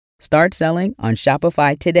Start selling on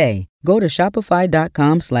Shopify today. Go to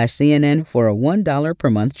shopify.com/CNN for a $1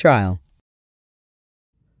 per month trial.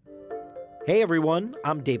 Hey everyone,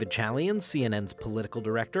 I'm David Chalian, CNN's political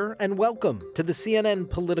director, and welcome to the CNN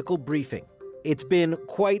Political Briefing. It's been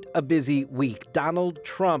quite a busy week. Donald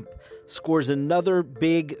Trump scores another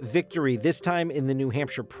big victory, this time in the New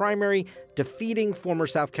Hampshire primary, defeating former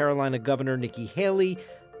South Carolina Governor Nikki Haley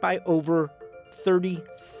by over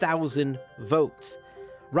 30,000 votes.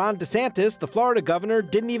 Ron DeSantis, the Florida governor,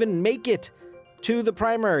 didn't even make it to the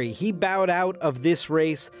primary. He bowed out of this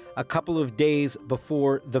race a couple of days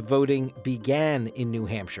before the voting began in New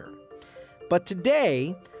Hampshire. But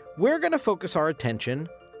today, we're going to focus our attention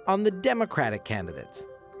on the Democratic candidates.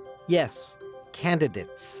 Yes,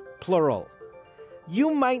 candidates, plural.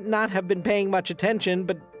 You might not have been paying much attention,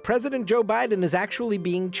 but President Joe Biden is actually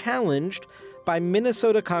being challenged by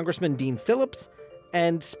Minnesota Congressman Dean Phillips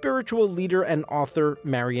and spiritual leader and author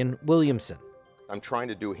Marianne Williamson. I'm trying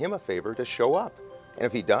to do him a favor to show up. And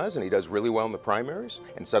if he does, and he does really well in the primaries,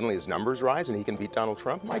 and suddenly his numbers rise and he can beat Donald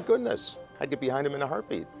Trump, my goodness, I'd get behind him in a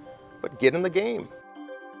heartbeat. But get in the game.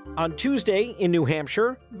 On Tuesday in New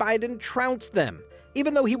Hampshire, Biden trounced them,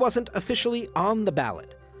 even though he wasn't officially on the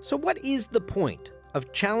ballot. So what is the point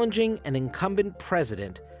of challenging an incumbent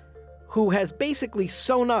president who has basically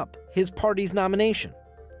sewn up his party's nomination?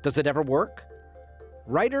 Does it ever work?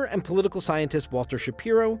 Writer and political scientist Walter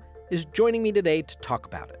Shapiro is joining me today to talk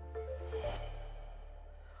about it.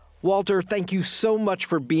 Walter, thank you so much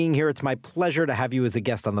for being here. It's my pleasure to have you as a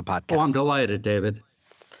guest on the podcast. Oh, I'm delighted, David.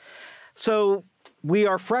 So we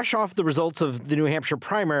are fresh off the results of the New Hampshire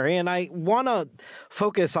primary, and I want to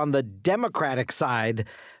focus on the Democratic side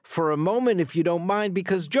for a moment, if you don't mind,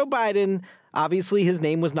 because Joe Biden, obviously his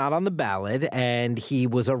name was not on the ballot, and he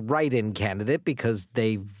was a write-in candidate because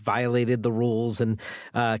they violated the rules and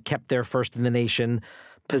kept their first-in-the-nation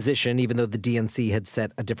position, even though the DNC had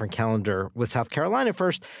set a different calendar with South Carolina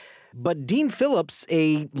first. But Dean Phillips,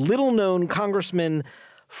 a little-known congressman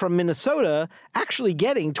from Minnesota, actually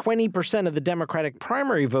getting 20% of the Democratic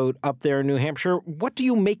primary vote up there in New Hampshire. What do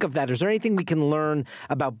you make of that? Is there anything we can learn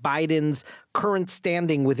about Biden's current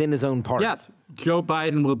standing within his own party? Yes, Joe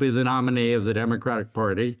Biden will be the nominee of the Democratic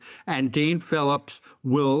Party, and Dean Phillips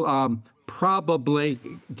will probably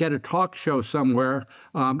get a talk show somewhere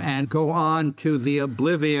and go on to the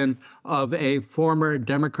oblivion of a former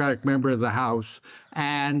Democratic member of the House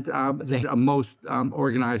and the most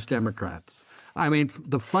organized Democrats. I mean,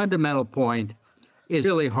 the fundamental point is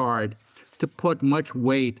really hard to put much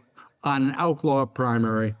weight on an outlaw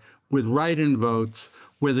primary with write-in votes,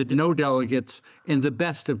 with no delegates in the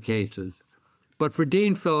best of cases. But for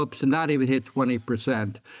Dean Phillips to not even hit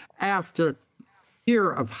 20% after a year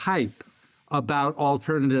of hype about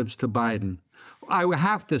alternatives to Biden, I would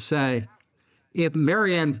have to say, if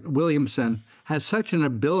Marianne Williamson has such an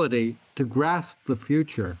ability to grasp the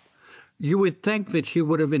future, you would think that she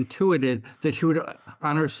would have intuited that she would,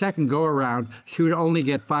 on her second go-around, she would only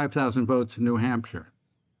get 5,000 votes in New Hampshire.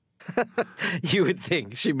 You would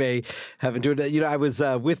think she may have intuited. I was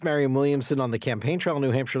with Marianne Williamson on the campaign trail in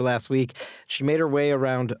New Hampshire last week. She made her way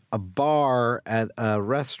around a bar at a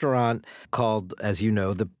restaurant called, as you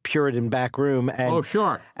know, the Puritan Back Room. And, oh,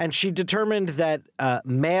 sure. And she determined that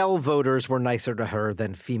male voters were nicer to her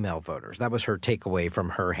than female voters. That was her takeaway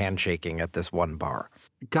from her handshaking at this one bar.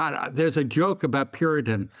 God, there's a joke about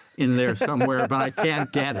Puritan in there somewhere, but I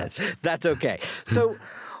can't get it. That's okay. So,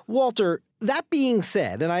 Walter, that being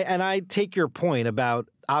said, and I take your point about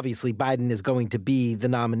obviously Biden is going to be the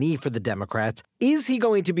nominee for the Democrats. Is he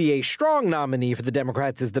going to be a strong nominee for the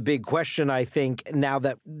Democrats is the big question, I think, now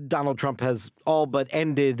that Donald Trump has all but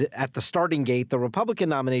ended at the starting gate the Republican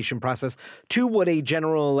nomination process to what a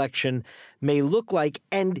general election may look like.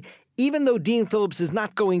 And even though Dean Phillips is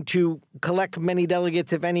not going to collect many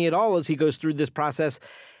delegates, if any at all, as he goes through this process,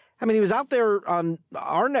 I mean, he was out there on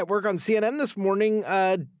our network on CNN this morning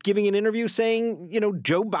giving an interview saying,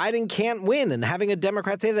 Joe Biden can't win, and having a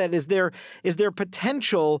Democrat say that. Is there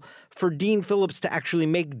potential for Dean Phillips to actually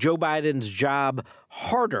make Joe Biden's job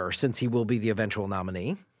harder since he will be the eventual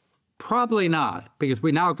nominee? Probably not, because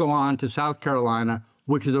we now go on to South Carolina,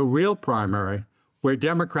 which is a real primary where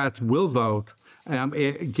Democrats will vote,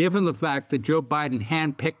 given the fact that Joe Biden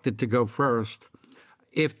handpicked it to go first.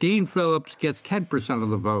 If Dean Phillips gets 10% of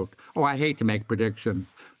the vote, I hate to make predictions,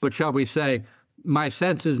 but shall we say, my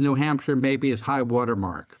sense is New Hampshire may be his high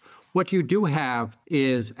watermark. What you do have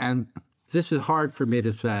is, and this is hard for me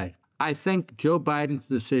to say, I think Joe Biden's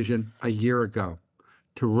decision a year ago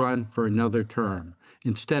to run for another term,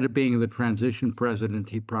 instead of being the transition president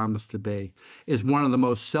he promised to be, is one of the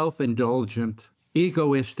most self-indulgent,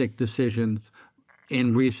 egoistic decisions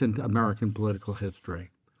in recent American political history.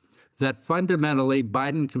 That fundamentally,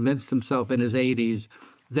 Biden convinced himself in his 80s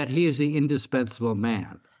that he is the indispensable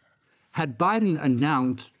man. Had Biden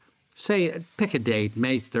announced, say, pick a date,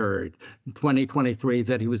 May 3rd, 2023,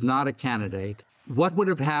 that he was not a candidate, what would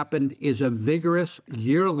have happened is a vigorous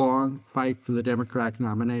year-long fight for the Democratic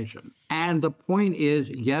nomination. And the point is,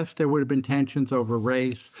 yes, there would have been tensions over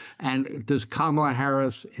race, and does Kamala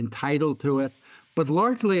Harris entitled to it? But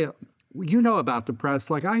largely, you know about the press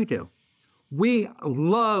like I do. We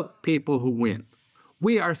love people who win.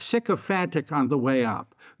 We are sycophantic on the way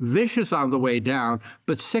up, vicious on the way down,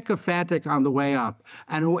 but sycophantic on the way up.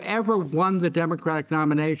 And whoever won the Democratic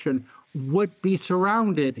nomination would be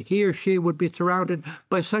surrounded, he or she would be surrounded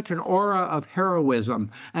by such an aura of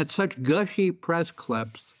heroism and such gushy press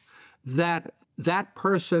clips that that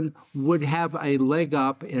person would have a leg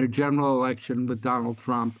up in a general election with Donald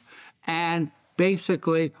Trump. And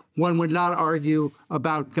basically, one would not argue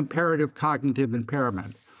about comparative cognitive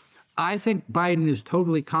impairment. I think Biden is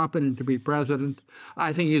totally competent to be president.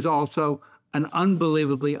 I think he's also an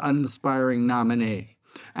unbelievably uninspiring nominee.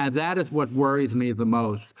 And that is what worries me the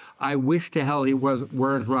most. I wish to hell he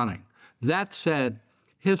weren't running. That said,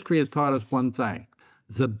 history has taught us one thing.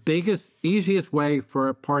 The biggest, easiest way for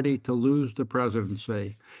a party to lose the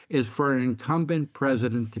presidency is for an incumbent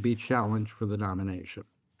president to be challenged for the nomination.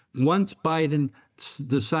 Once Biden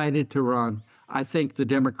decided to run, I think the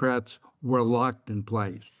Democrats were locked in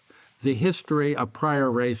place. The history of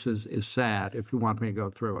prior races is sad, if you want me to go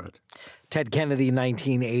through it. Ted Kennedy,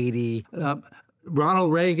 1980.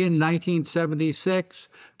 Ronald Reagan, 1976.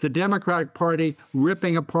 The Democratic Party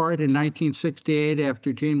ripping apart in 1968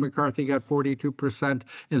 after Gene McCarthy got 42%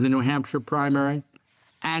 in the New Hampshire primary.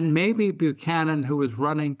 And maybe Buchanan, who was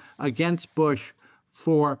running against Bush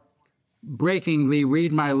for breaking the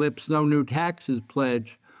read my lips, no new taxes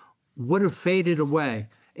pledge, would have faded away,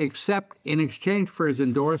 except in exchange for his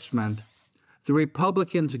endorsement, the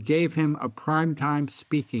Republicans gave him a primetime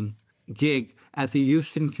speaking gig at the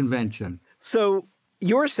Houston convention. So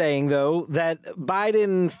you're saying, though, that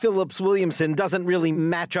Biden, Phillips, Williamson doesn't really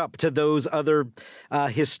match up to those other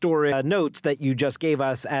historic notes that you just gave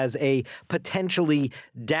us as a potentially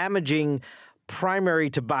damaging primary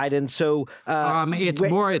to Biden. So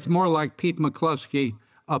it's more like Pete McCluskey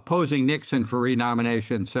opposing Nixon for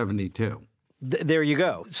renomination in 72. There you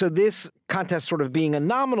go. So this contest sort of being a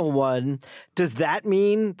nominal one, does that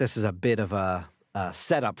mean, this is a bit of a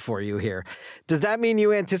setup for you here, does that mean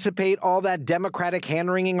you anticipate all that Democratic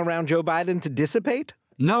hand-wringing around Joe Biden to dissipate?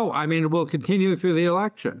 No, I mean, it will continue through the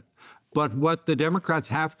election. But what the Democrats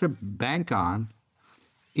have to bank on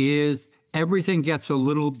is everything gets a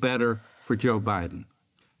little better for Joe Biden.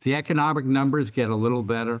 The economic numbers get a little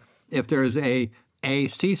better. If there's a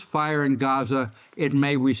ceasefire in Gaza, it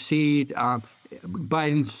may recede.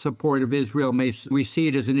 Biden's support of Israel may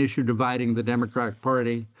recede as an issue dividing the Democratic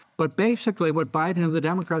Party. But basically what Biden and the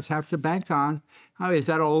Democrats have to bank on is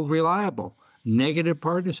that old reliable, negative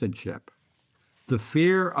partisanship. The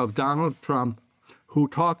fear of Donald Trump, who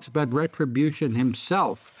talks about retribution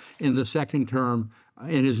himself in the second term,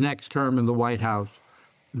 in his next term in the White House,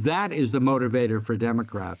 that is the motivator for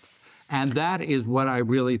Democrats. And that is what I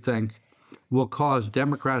really think will cause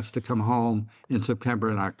Democrats to come home in September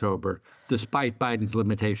and October, despite Biden's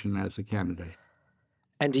limitation as a candidate.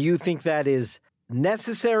 And do you think that is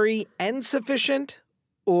necessary and sufficient,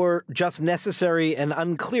 or just necessary and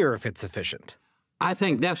unclear if it's sufficient? I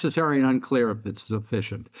think necessary and unclear if it's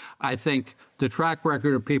sufficient. I think the track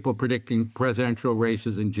record of people predicting presidential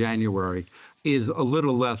races in January is a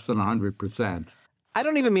little less than 100%. I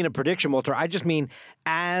don't even mean a prediction, Walter. I just mean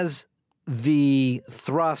as the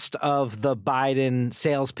thrust of the Biden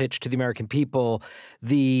sales pitch to the American people,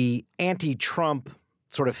 the anti-Trump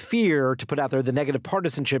sort of fear to put out there, the negative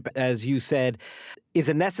partisanship, as you said, is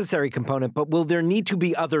a necessary component. But will there need to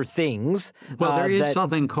be other things? Well, there is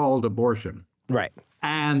something called abortion. Right.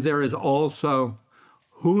 And there is also,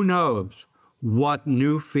 who knows what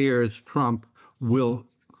new fears Trump will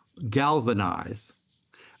galvanize,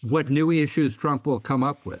 what new issues Trump will come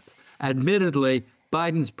up with. Admittedly,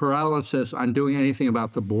 Biden's paralysis on doing anything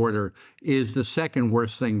about the border is the second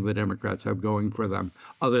worst thing the Democrats have going for them,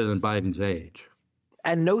 other than Biden's age.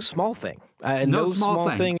 And no small thing. No small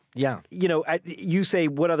thing. Yeah. You know, you say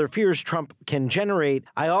what other fears Trump can generate.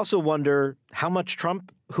 I also wonder how much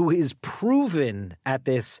Trump, who is proven at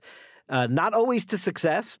this, not always to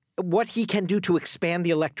success, what he can do to expand the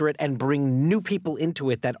electorate and bring new people into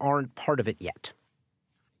it that aren't part of it yet.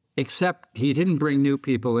 except he didn't bring new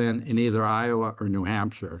people in either Iowa or New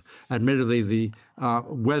Hampshire. Admittedly, the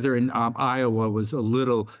weather in Iowa was a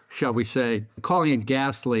little, shall we say, calling it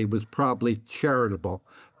ghastly was probably charitable.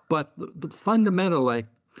 But fundamentally,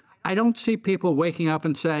 I don't see people waking up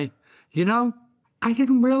and say, I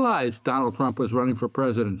didn't realize Donald Trump was running for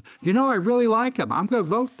president. I really like him. I'm going to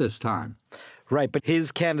vote this time. Right. But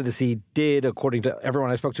his candidacy did, according to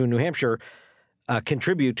everyone I spoke to in New Hampshire,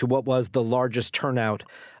 contribute to what was the largest turnout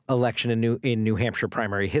election in New Hampshire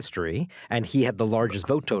primary history. And he had the largest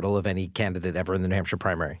vote total of any candidate ever in the New Hampshire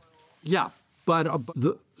primary. Yeah. But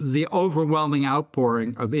the overwhelming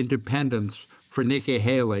outpouring of independents for Nikki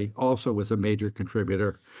Haley also was a major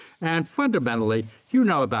contributor. And fundamentally,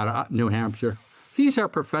 about New Hampshire. These are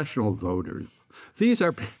professional voters. These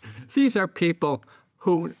are people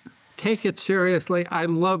who take it seriously. I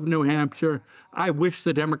love New Hampshire. I wish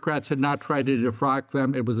the Democrats had not tried to defrock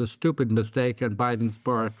them. It was a stupid mistake on Biden's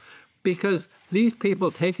part, because these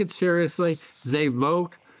people take it seriously. They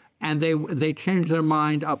vote, and they change their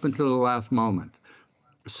mind up until the last moment.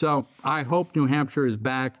 So I hope New Hampshire is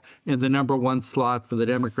back in the number one slot for the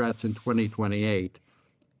Democrats in 2028.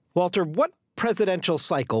 Walter, what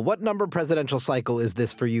number presidential cycle is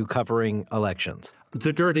this for you covering elections?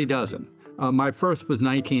 The Dirty Dozen. My first was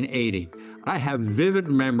 1980. I have vivid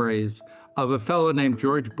memories of a fellow named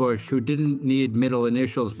George Bush, who didn't need middle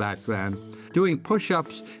initials back then, doing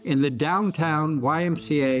push-ups in the downtown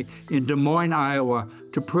YMCA in Des Moines, Iowa,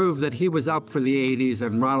 to prove that he was up for the 80s,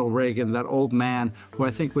 and Ronald Reagan, that old man who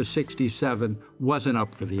I think was 67, wasn't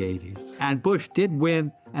up for the 80s. And Bush did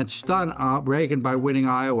win and stun Reagan by winning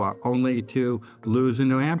Iowa, only to lose in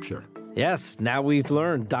New Hampshire. Yes, now we've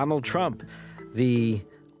learned Donald Trump, the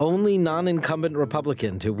only non-incumbent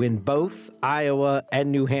Republican to win both Iowa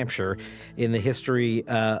and New Hampshire in the history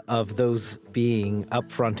of those being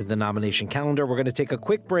up front in the nomination calendar. We're going to take a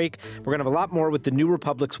quick break. We're going to have a lot more with the New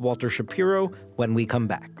Republic's Walter Shapiro when we come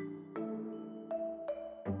back.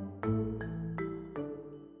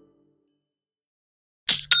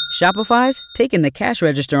 Shopify's taken the cash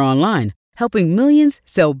register online, helping millions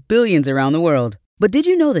sell billions around the world. But did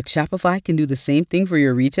you know that Shopify can do the same thing for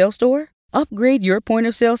your retail store? Upgrade your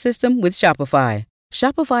point-of-sale system with Shopify.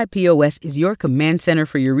 Shopify POS is your command center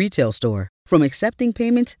for your retail store. From accepting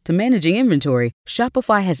payments to managing inventory,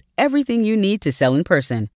 Shopify has everything you need to sell in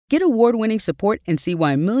person. Get award-winning support and see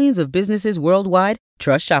why millions of businesses worldwide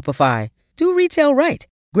trust Shopify. Do retail right.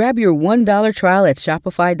 Grab your $1 trial at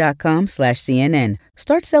shopify.com/CNN.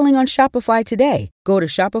 Start selling on Shopify today. Go to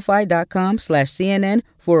shopify.com/CNN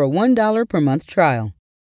for a $1 per month trial.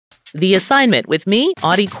 The Assignment with me,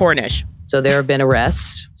 Audie Cornish. So there have been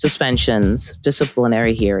arrests, suspensions,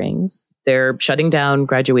 disciplinary hearings. They're shutting down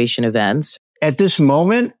graduation events. At this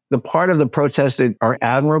moment, the part of the protests that are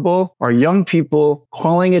admirable are young people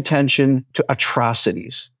calling attention to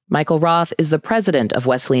atrocities. Michael Roth is the president of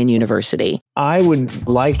Wesleyan University. I would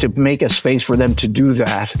like to make a space for them to do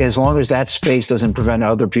that, as long as that space doesn't prevent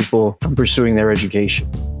other people from pursuing their education.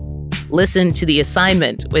 Listen to The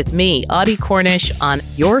Assignment with me, Audie Cornish, on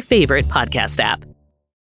your favorite podcast app.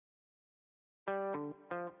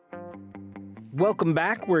 Welcome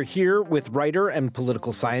back. We're here with writer and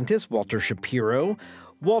political scientist Walter Shapiro.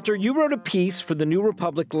 Walter, you wrote a piece for the New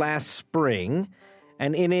Republic last spring,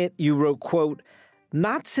 and in it you wrote, quote,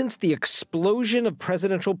 "Not since the explosion of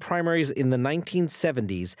presidential primaries in the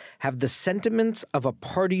 1970s have the sentiments of a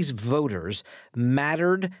party's voters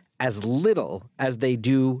mattered as little as they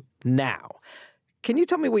do now." Can you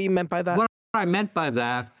tell me what you meant by that? What I meant by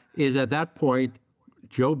that is, at that point,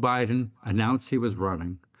 Joe Biden announced he was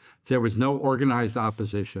running. There was no organized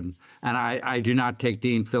opposition. And I do not take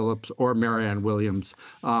Dean Phillips or Marianne Williams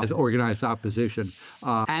as organized opposition.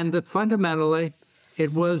 And that fundamentally,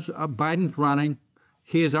 it was Biden's running.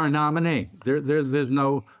 He is our nominee. There's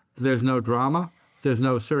no drama. There's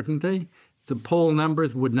no certainty. The poll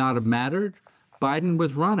numbers would not have mattered. Biden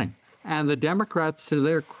was running. And the Democrats, to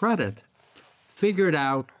their credit, figured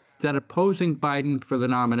out that opposing Biden for the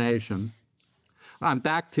nomination. I'm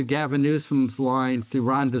back to Gavin Newsom's line to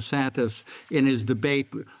Ron DeSantis in his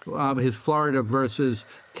debate, his Florida versus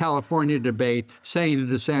California debate, saying to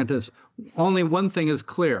DeSantis, only one thing is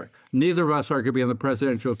clear. Neither of us are going to be on the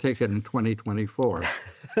presidential ticket in 2024.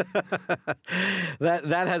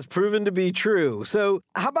 That has proven to be true. So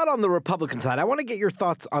how about on the Republican side? I want to get your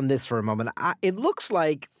thoughts on this for a moment. It looks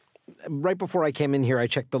like right before I came in here, I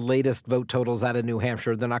checked the latest vote totals out of New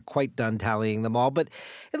Hampshire. They're not quite done tallying them all, but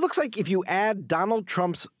it looks like if you add Donald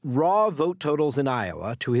Trump's raw vote totals in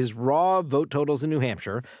Iowa to his raw vote totals in New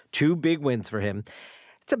Hampshire, two big wins for him,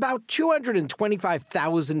 it's about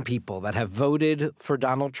 225,000 people that have voted for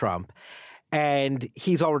Donald Trump. and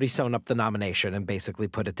he's already sewn up the nomination and basically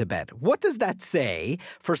put it to bed. What does that say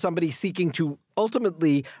for somebody seeking to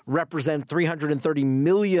ultimately represent 330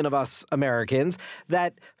 million of us Americans,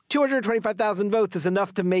 that 225,000 votes is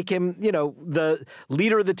enough to make him, the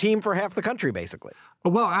leader of the team for half the country, basically?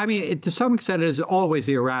 Well, I mean, to some extent, it is always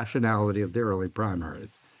the irrationality of the early primaries.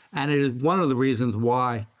 And it is one of the reasons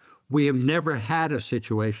why we have never had a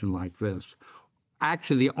situation like this.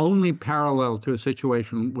 Actually, the only parallel to a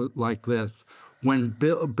situation like this, when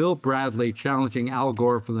Bill Bradley challenging Al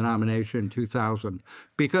Gore for the nomination in 2000,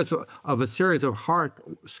 because of a series of heart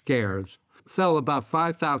scares, fell about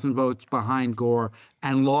 5,000 votes behind Gore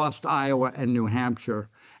and lost Iowa and New Hampshire.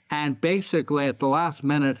 And basically, at the last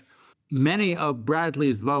minute, many of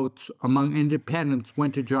Bradley's votes among independents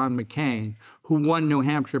went to John McCain, who won New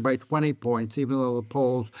Hampshire by 20 points, even though the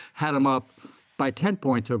polls had him up by 10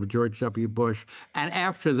 points over George W. Bush. And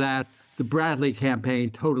after that, the Bradley campaign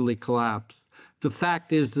totally collapsed. The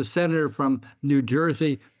fact is, the senator from New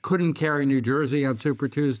Jersey couldn't carry New Jersey on Super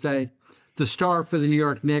Tuesday. The star for the New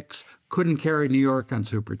York Knicks couldn't carry New York on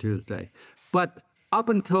Super Tuesday. But up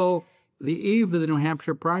until the eve of the New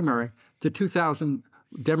Hampshire primary, the 2000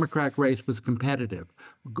 Democratic race was competitive.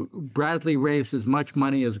 Bradley raised as much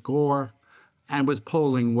money as Gore and was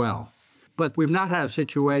polling well. But we've not had a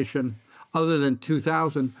situation other than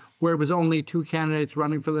 2000 where it was only two candidates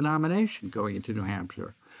running for the nomination going into New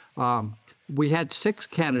Hampshire. We had 6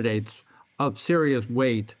 candidates of serious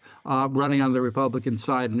weight running on the Republican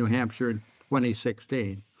side in New Hampshire in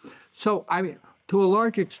 2016. So, I mean, to a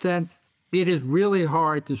large extent, it is really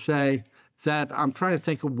hard to say that. I'm trying to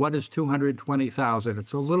think of what is 220,000.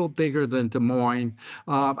 It's a little bigger than Des Moines,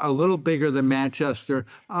 a little bigger than Manchester,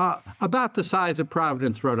 about the size of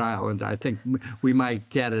Providence, Rhode Island. I think we might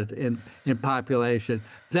get it in population.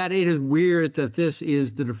 That it is weird that this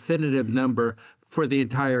is the definitive number for the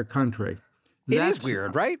entire country. It is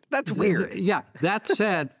weird, right? That's weird. Yeah. That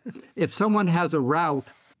said, if someone has a route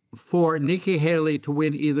for Nikki Haley to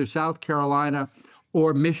win either South Carolina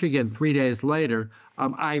or Michigan 3 days later,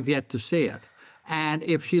 I've yet to see it. And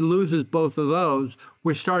if she loses both of those,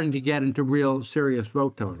 we're starting to get into real serious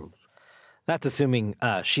vote totals. That's assuming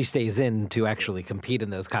she stays in to actually compete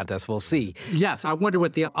in those contests. We'll see. Yes, I wonder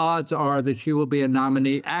what the odds are that she will be a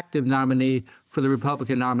nominee, active nominee for the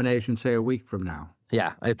Republican nomination, say a week from now.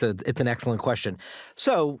 Yeah, it's an excellent question.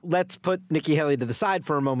 So let's put Nikki Haley to the side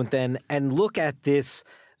for a moment then and look at this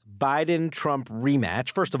Biden-Trump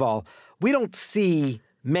rematch. First of all, we don't see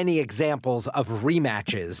many examples of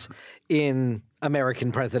rematches in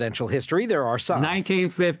American presidential history. There are some.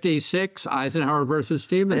 1956, Eisenhower versus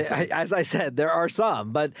Stevenson. As I said, there are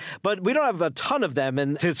some, but we don't have a ton of them.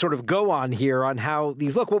 And to sort of go on here on how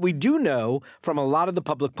these look, what we do know from a lot of the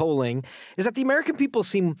public polling is that the American people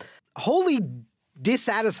seem wholly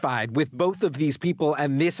dissatisfied with both of these people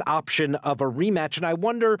and this option of a rematch. And I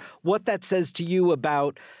wonder what that says to you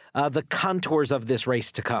about the contours of this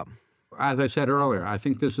race to come. As I said earlier, I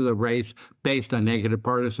think this is a race based on negative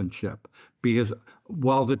partisanship, because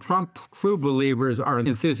while the Trump true believers are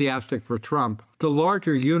enthusiastic for Trump, the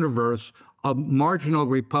larger universe of marginal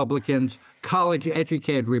Republicans,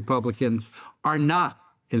 college-educated Republicans, are not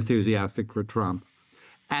enthusiastic for Trump.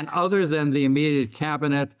 And other than the immediate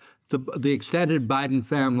cabinet, the extended Biden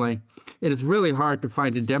family, it is really hard to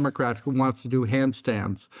find a Democrat who wants to do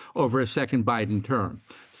handstands over a second Biden term.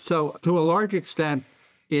 So to a large extent,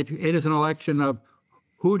 it is an election of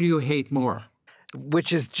who do you hate more?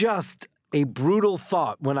 Which is just a brutal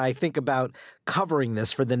thought when I think about covering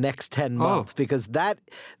this for the next 10 months, because that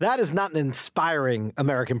is not an inspiring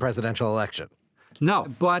American presidential election. No,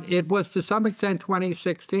 but it was to some extent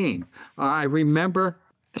 2016. I remember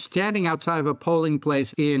standing outside of a polling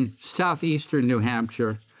place in southeastern New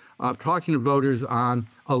Hampshire, talking to voters on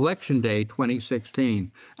Election Day 2016.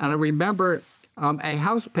 And I remember a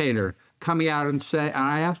house painter coming out and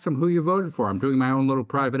I asked him who you voted for. I'm doing my own little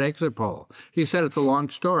private exit poll. He said it's a long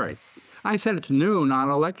story. I said it's noon on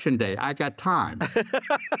Election Day. I got time.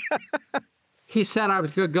 He said I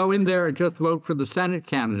was going to go in there and just vote for the Senate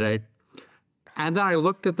candidate. And then I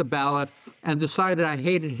looked at the ballot and decided I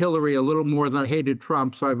hated Hillary a little more than I hated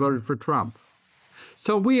Trump, so I voted for Trump.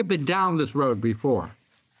 So we have been down this road before.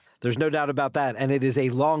 There's no doubt about that, and it is a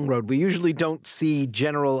long road. We usually don't see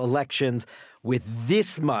general elections with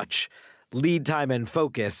this much lead time and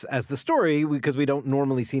focus as the story, because we don't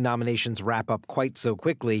normally see nominations wrap up quite so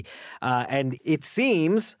quickly. And it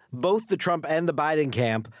seems both the Trump and the Biden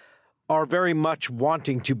camp are very much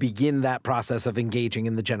wanting to begin that process of engaging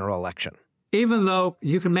in the general election. Even though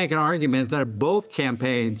you can make an argument that both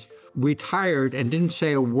campaigns retired and didn't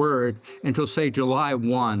say a word until, say, July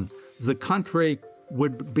 1, the country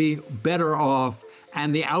would be better off,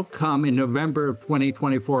 and the outcome in November of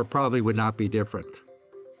 2024 probably would not be different.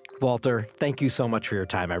 Walter, thank you so much for your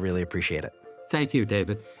time. I really appreciate it. Thank you,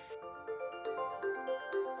 David.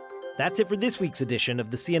 That's it for this week's edition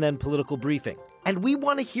of the CNN Political Briefing. And we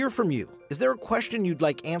want to hear from you. Is there a question you'd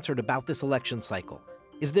like answered about this election cycle?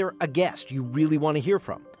 Is there a guest you really want to hear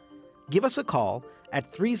from? Give us a call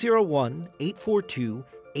at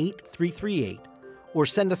 301-842-8338 or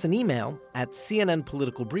send us an email at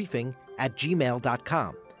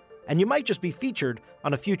cnnpoliticalbriefing@gmail.com. And you might just be featured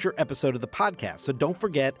on a future episode of the podcast. So don't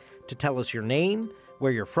forget to tell us your name,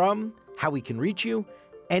 where you're from, how we can reach you,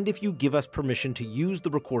 and if you give us permission to use the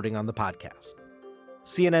recording on the podcast.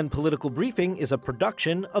 CNN Political Briefing is a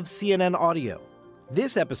production of CNN Audio.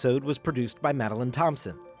 This episode was produced by Madeline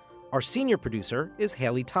Thompson. Our senior producer is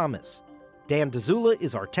Haley Thomas. Dan Dzula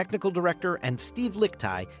is our technical director, and Steve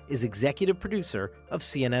Lichtai is executive producer of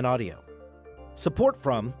CNN Audio. Support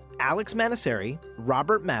from Alex Manasseri,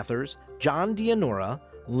 Robert Mathers, John Dianora,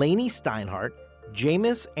 Lainey Steinhardt,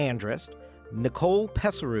 Jameis Andrist, Nicole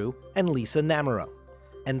Pesaru, and Lisa Namaro.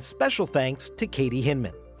 And special thanks to Katie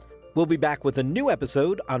Hinman. We'll be back with a new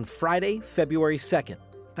episode on Friday, February 2nd.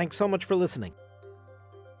 Thanks so much for listening.